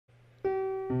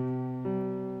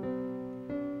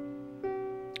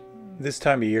This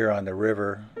time of year on the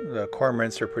river, the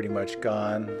cormorants are pretty much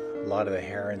gone. A lot of the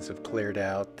herons have cleared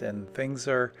out, and things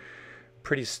are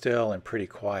pretty still and pretty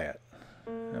quiet.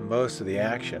 And most of the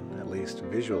action, at least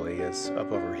visually, is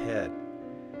up overhead.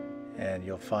 And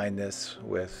you'll find this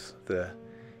with the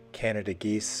Canada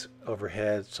geese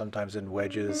overhead, sometimes in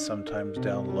wedges, sometimes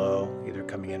down low, either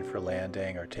coming in for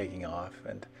landing or taking off.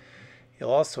 And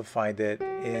you'll also find it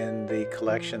in the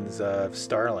collections of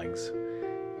starlings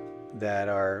that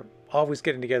are always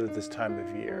getting together this time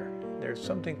of year. There's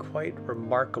something quite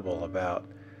remarkable about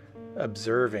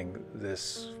observing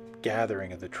this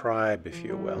gathering of the tribe, if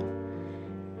you will.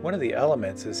 One of the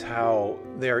elements is how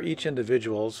they are each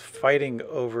individuals fighting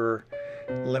over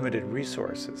limited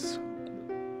resources.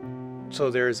 So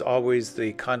there's always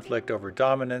the conflict over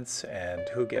dominance and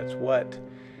who gets what.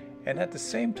 And at the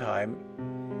same time,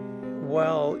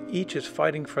 while each is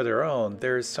fighting for their own,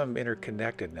 there is some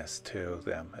interconnectedness to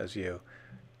them as you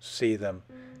see them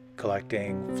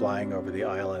collecting, flying over the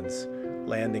islands,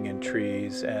 landing in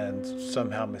trees, and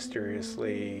somehow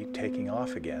mysteriously taking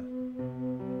off again.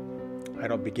 I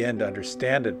don't begin to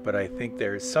understand it, but I think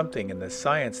there is something in the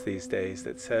science these days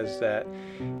that says that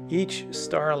each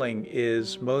starling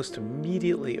is most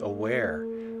immediately aware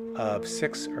of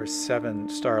 6 or 7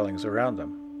 starlings around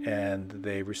them, and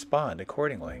they respond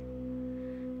accordingly.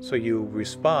 So you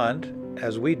respond,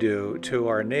 as we do, to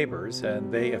our neighbors,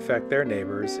 and they affect their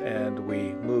neighbors, and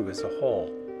we move as a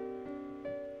whole.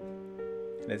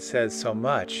 And it says so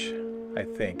much, I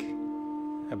think,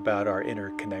 about our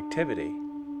interconnectivity,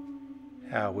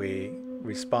 how we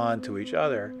respond to each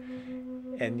other,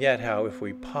 and yet how if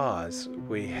we pause,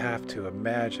 we have to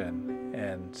imagine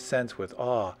and sense with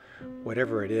awe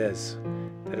whatever it is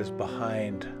that is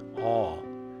behind all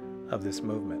of this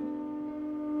movement.